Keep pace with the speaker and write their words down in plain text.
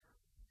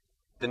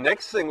The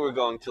next thing we're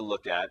going to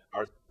look at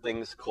are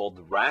things called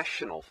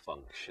rational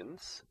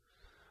functions.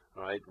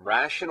 All right,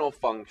 rational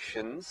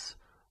functions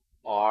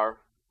are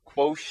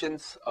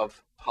quotients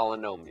of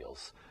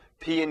polynomials.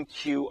 P and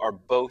Q are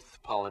both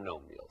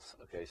polynomials.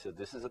 Okay, so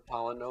this is a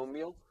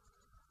polynomial,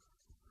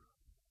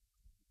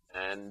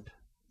 and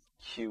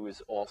Q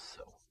is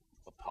also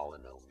a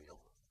polynomial.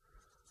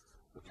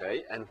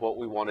 Okay, and what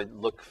we want to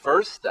look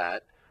first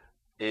at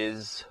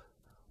is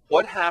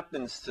what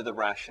happens to the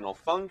rational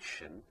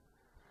function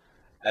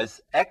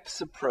as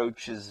x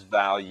approaches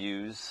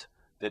values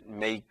that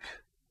make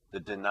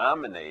the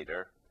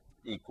denominator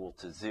equal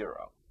to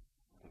 0.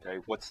 Okay,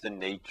 what's the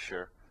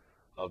nature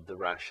of the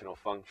rational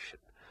function?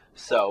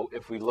 So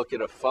if we look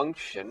at a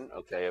function,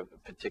 okay, a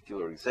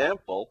particular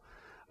example,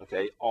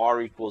 okay,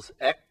 r equals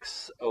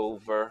x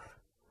over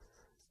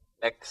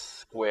x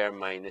squared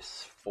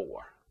minus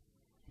 4.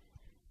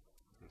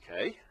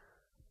 Okay,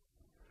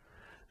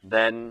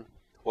 then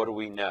what do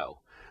we know?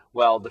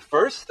 Well, the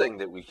first thing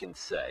that we can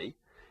say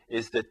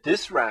is that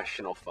this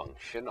rational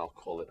function, I'll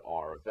call it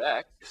r of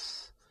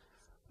x,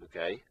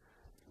 okay,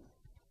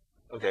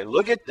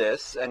 look at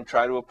this and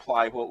try to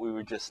apply what we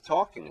were just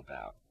talking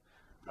about,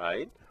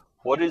 right?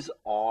 What is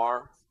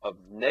r of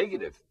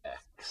negative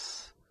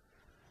x,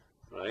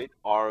 right?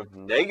 R of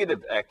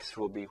negative x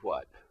will be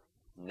what?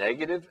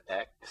 Negative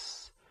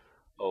x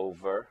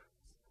over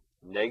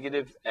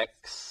negative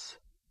x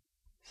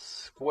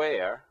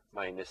squared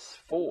minus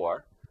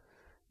 4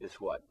 is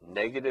what?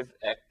 Negative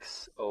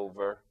x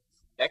over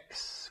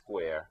x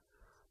squared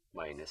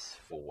minus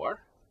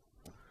 4.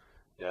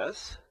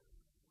 Yes?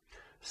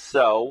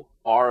 So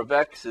r of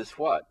x is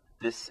what?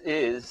 This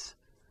is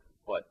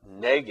what?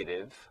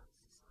 Negative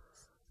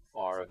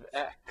r of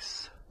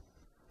x.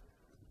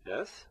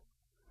 Yes?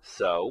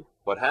 So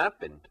what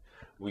happened?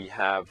 We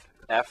have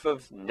f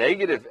of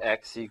negative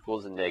x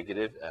equals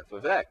negative f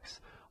of x.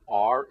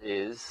 R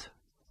is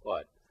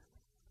what?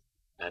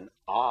 An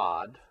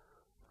odd,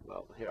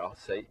 well, here I'll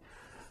say,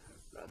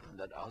 rather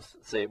than I'll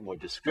say it more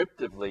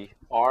descriptively,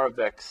 r of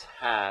x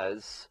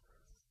has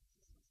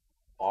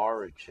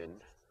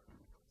origin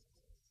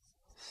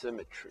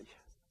symmetry.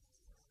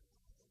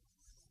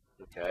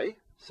 Okay,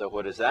 so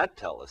what does that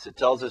tell us? It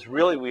tells us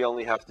really we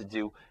only have to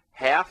do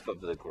half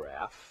of the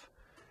graph,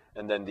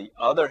 and then the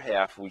other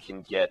half we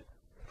can get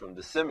from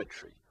the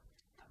symmetry.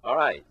 All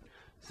right,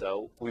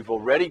 so we've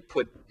already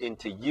put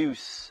into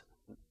use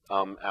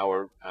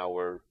our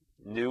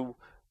new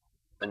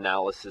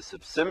analysis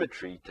of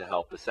symmetry to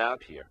help us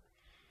out here.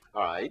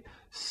 All right,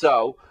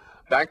 so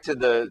back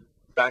to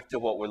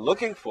what we're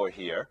looking for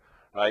here.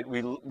 Right,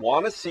 we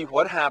want to see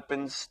what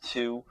happens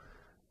to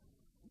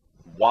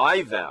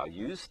y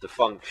values, the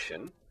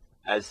function,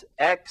 as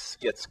x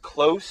gets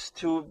close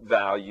to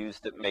values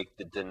that make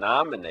the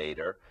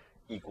denominator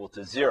equal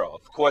to 0.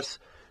 Of course,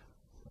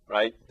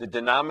 right, the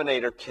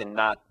denominator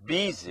cannot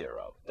be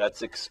 0.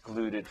 That's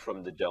excluded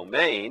from the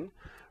domain,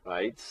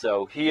 right?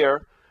 So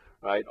here,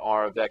 right,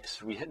 r of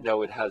x, we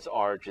know it has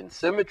origin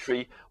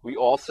symmetry. We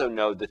also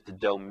know that the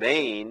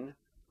domain,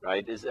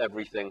 right, is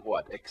everything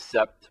what?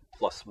 Except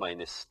plus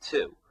minus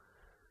 2,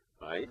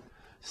 right?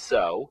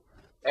 So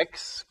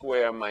x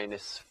squared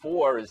minus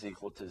 4 is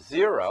equal to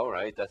 0,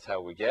 right? That's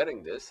how we're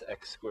getting this.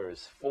 X squared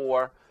is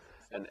 4,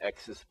 and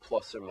x is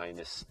plus or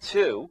minus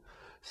 2.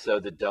 So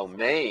the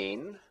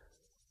domain,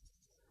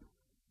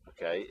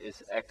 okay,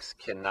 is x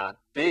cannot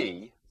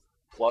be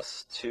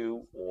plus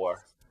 2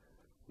 or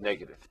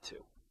negative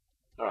 2.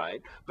 All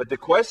right, but the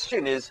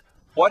question is,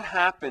 what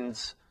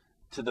happens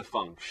to the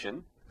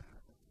function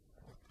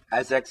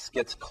as x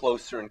gets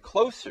closer and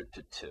closer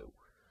to 2?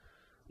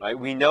 Right?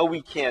 We know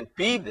we can't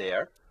be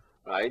there,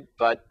 right?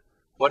 But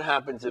what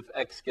happens if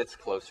x gets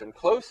closer and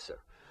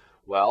closer?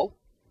 Well,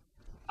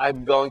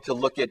 I'm going to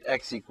look at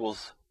x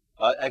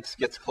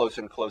gets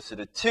closer and closer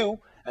to 2,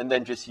 and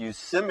then just use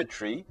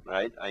symmetry,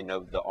 right? I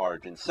know the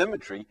origin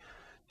symmetry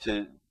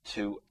to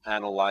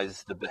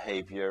analyze the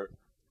behavior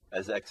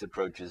as x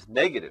approaches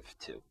negative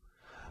 2.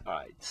 All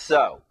right,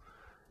 so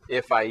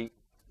if I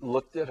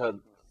looked at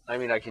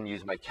I can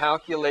use my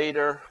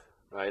calculator,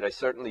 right? I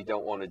certainly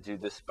don't want to do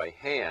this by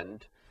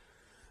hand,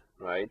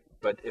 right?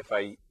 But if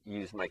I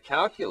use my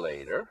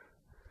calculator,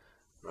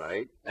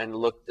 right, and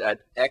looked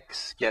at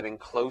x getting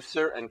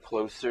closer and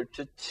closer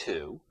to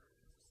 2,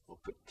 we'll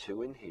put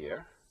 2 in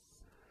here.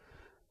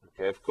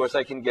 Okay, of course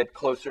I can get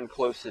closer and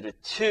closer to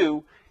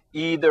 2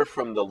 either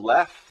from the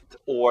left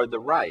or the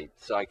right.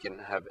 So I can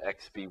have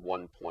x be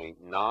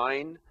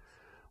 1.9,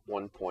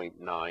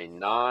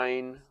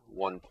 1.99,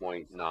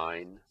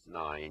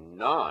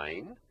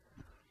 1.999,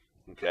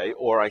 okay?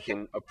 Or I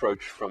can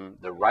approach from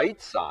the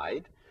right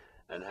side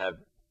and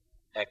have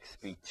x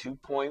be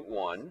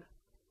 2.1,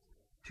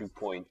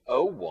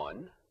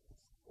 2.01,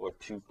 or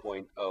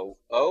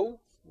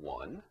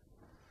 2.001,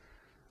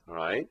 all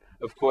right?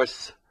 Of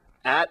course,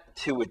 at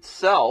 2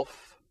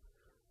 itself,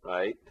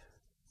 right,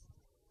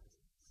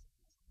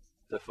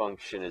 the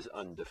function is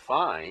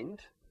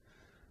undefined,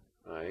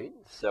 right?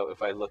 So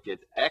if I look at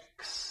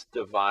x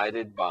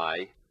divided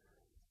by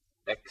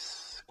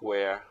x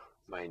squared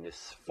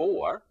minus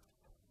 4,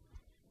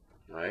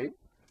 right?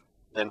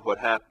 Then what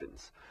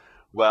happens?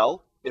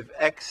 Well, if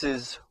x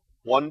is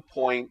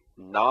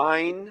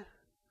 1.9,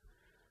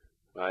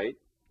 right?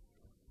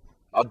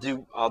 I'll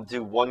do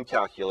one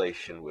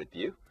calculation with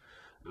you.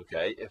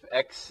 Okay, if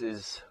x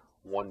is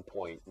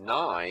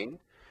 1.9,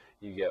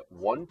 you get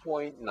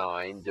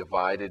 1.9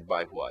 divided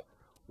by what?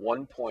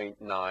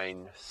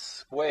 1.9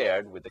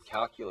 squared with the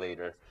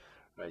calculator,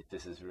 right?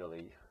 This is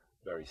really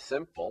very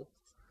simple.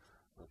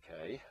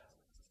 Okay,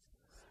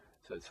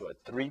 so it's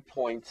what?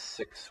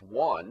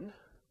 3.61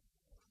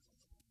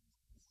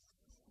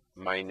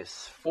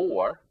 minus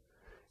 4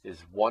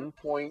 is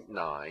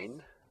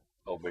 1.9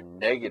 over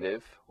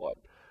negative what?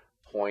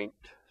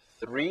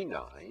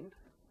 0.39.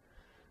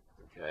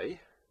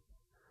 Okay,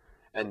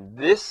 and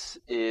this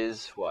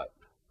is what?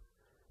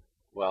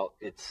 Well,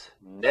 it's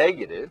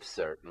negative,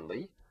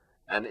 certainly,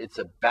 and it's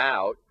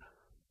about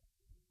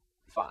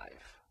 5.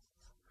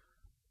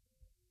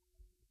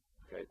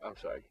 Okay, I'm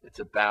sorry, it's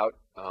about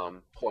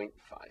 0.5.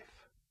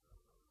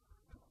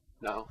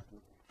 No,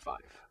 5.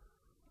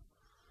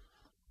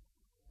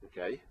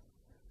 Okay,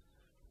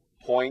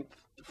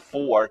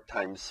 0.4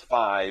 times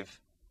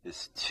 5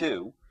 is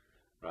 2,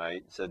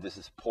 right? So this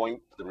is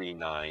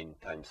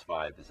 0.39 times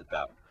 5 is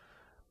about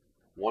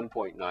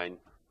 1.9,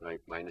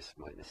 right? Minus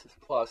is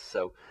plus,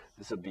 so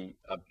this will be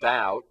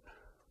about,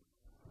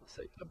 let's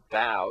say,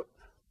 about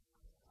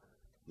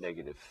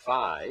negative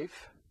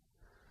 5.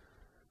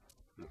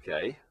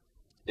 Okay,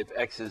 if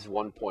x is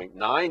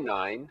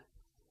 1.99,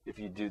 if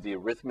you do the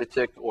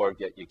arithmetic or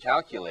get your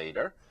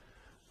calculator,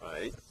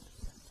 right,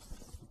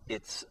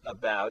 it's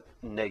about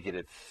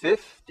negative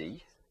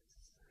 50,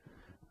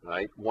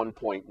 right?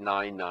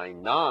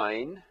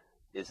 1.999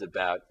 is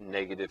about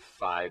negative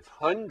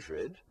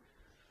 500,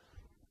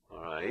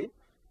 all right?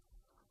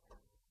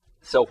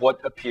 So what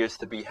appears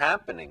to be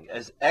happening?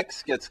 As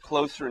x gets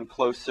closer and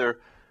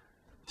closer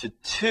to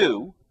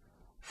 2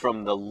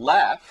 from the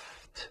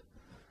left,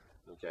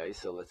 okay,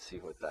 so let's see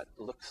what that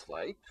looks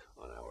like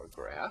on our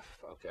graph.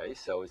 Okay,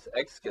 so as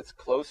x gets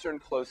closer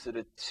and closer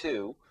to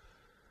 2,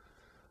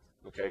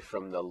 okay,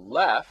 from the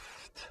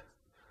left,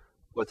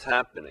 what's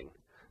happening?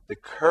 The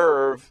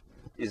curve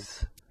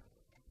is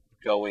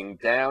going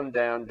down,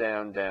 down,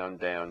 down, down,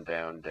 down,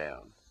 down,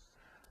 down.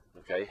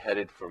 Okay,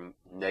 headed from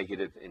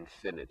negative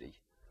infinity.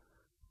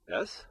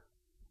 Yes?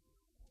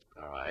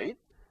 All right.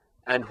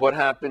 And what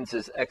happens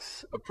as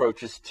x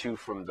approaches 2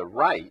 from the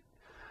right?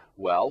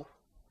 Well,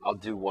 I'll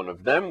do one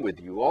of them with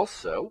you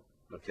also.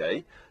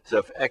 Okay, so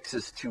if x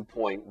is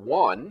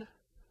 2.1,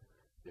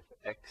 if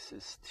x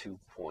is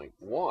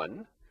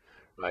 2.1,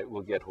 right,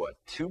 we'll get what?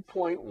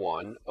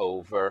 2.1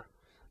 over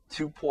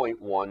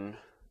 2.1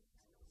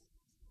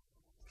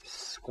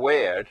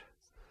 squared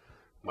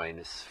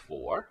minus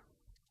 4.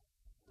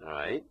 All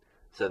right,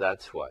 so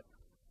that's what?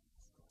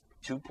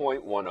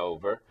 2.1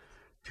 over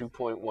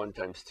 2.1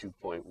 times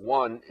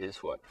 2.1 is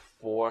what?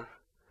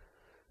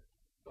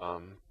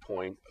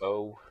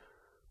 4.0.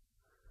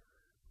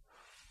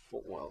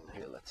 Well,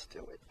 here, let's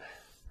do it.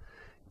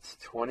 It's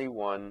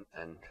 21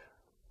 and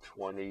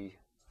 20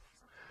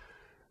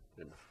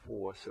 and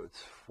 4, so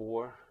it's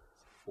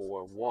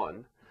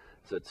 441.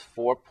 So it's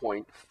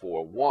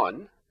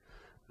 4.41.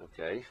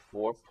 Okay,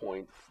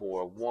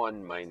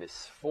 4.41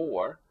 minus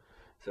 4.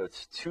 So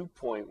it's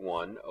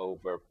 2.1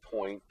 over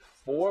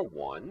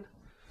 0.41.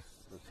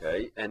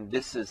 Okay, and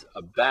this is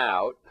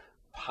about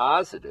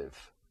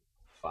positive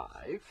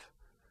 5.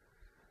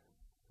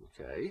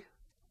 Okay,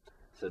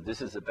 so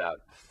this is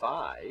about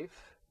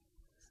 5.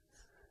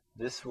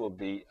 This will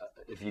be,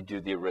 if you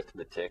do the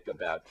arithmetic,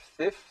 about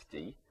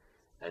 50.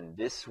 And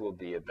this will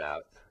be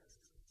about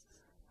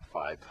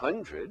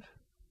 500.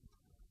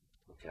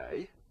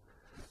 Okay,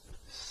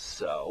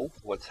 so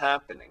what's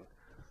happening?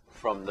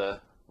 From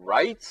the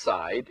right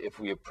side, if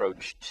we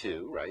approach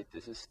 2, right,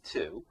 this is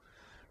 2,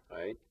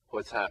 right,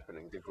 what's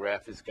happening? The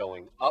graph is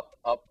going up,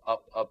 up,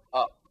 up, up,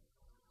 up.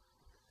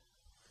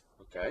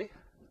 Okay?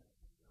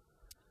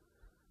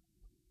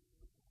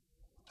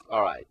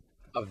 All right,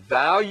 a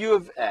value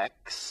of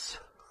x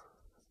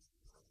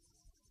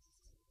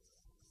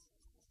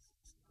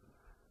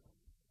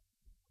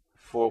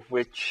for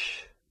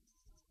which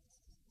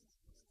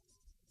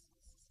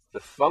the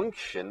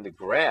function, the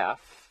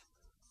graph,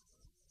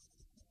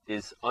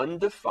 is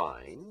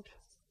undefined,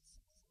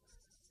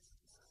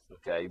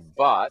 okay,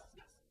 but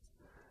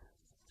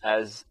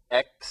as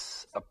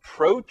x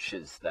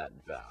approaches that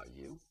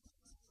value,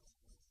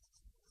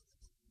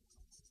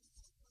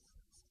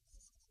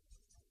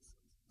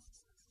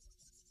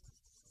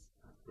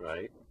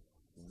 right,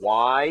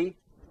 y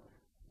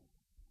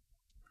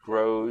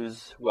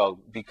grows, well,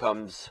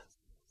 becomes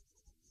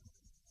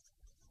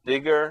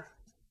bigger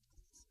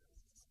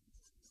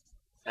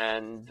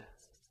and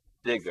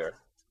bigger.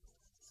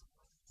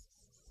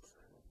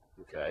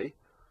 Okay,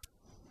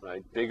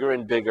 right, bigger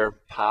and bigger,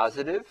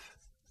 positive.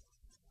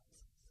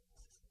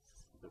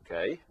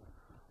 Okay,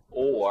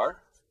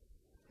 or,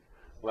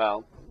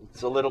 well,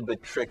 it's a little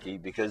bit tricky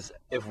because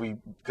if we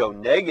go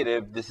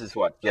negative, this is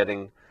what?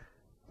 Getting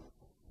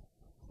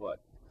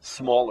what?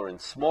 Smaller and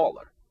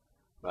smaller,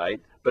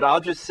 right? But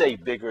I'll just say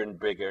bigger and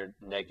bigger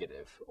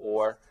negative,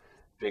 or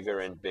bigger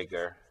and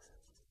bigger.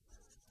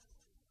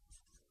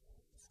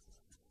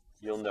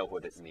 You'll know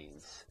what it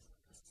means.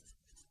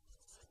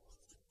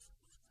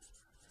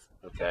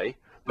 Okay?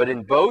 But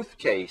in both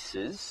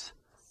cases,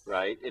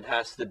 right, it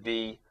has to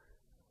be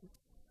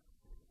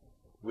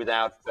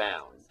without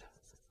bound.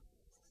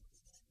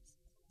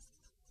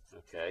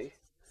 Okay?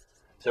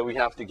 So we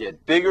have to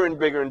get bigger and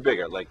bigger and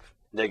bigger, like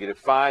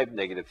 -5,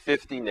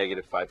 -50,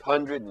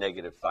 -500,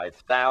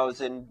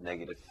 -5,000,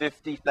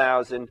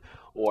 -50,000,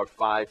 or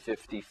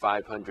 550,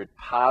 500,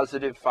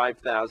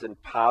 +5,000,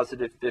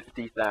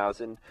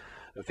 +50,000.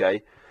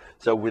 Okay?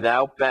 So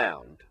without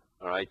bound,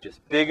 all right,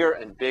 just bigger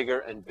and bigger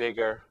and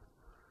bigger,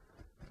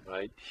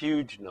 right?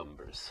 Huge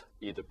numbers,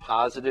 either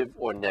positive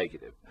or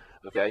negative.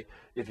 Okay?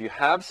 If you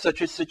have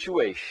such a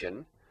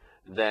situation,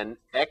 then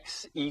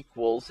x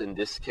equals, in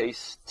this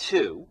case,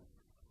 2,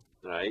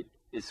 right,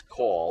 is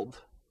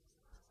called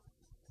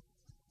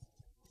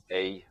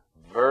a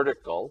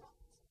vertical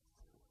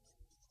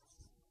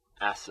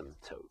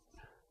asymptote.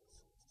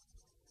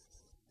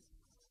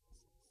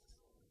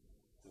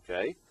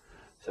 Okay?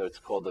 So it's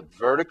called a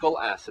vertical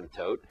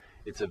asymptote.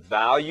 It's a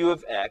value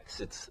of x.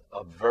 It's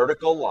a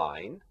vertical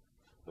line,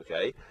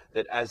 okay,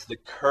 that as the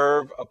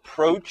curve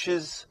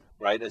approaches,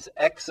 right, as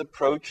x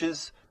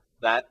approaches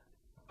that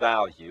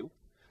value,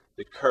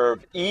 the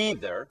curve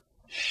either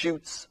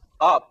shoots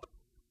up,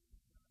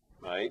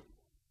 right,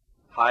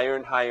 higher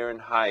and higher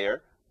and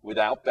higher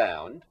without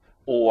bound,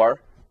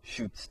 or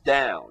shoots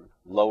down,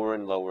 lower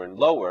and lower and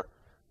lower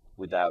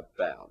without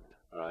bound,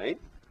 all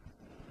right?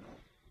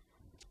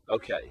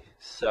 Okay,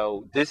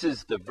 so this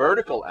is the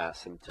vertical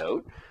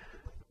asymptote.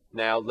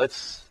 Now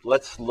let's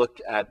look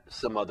at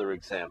some other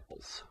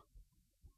examples.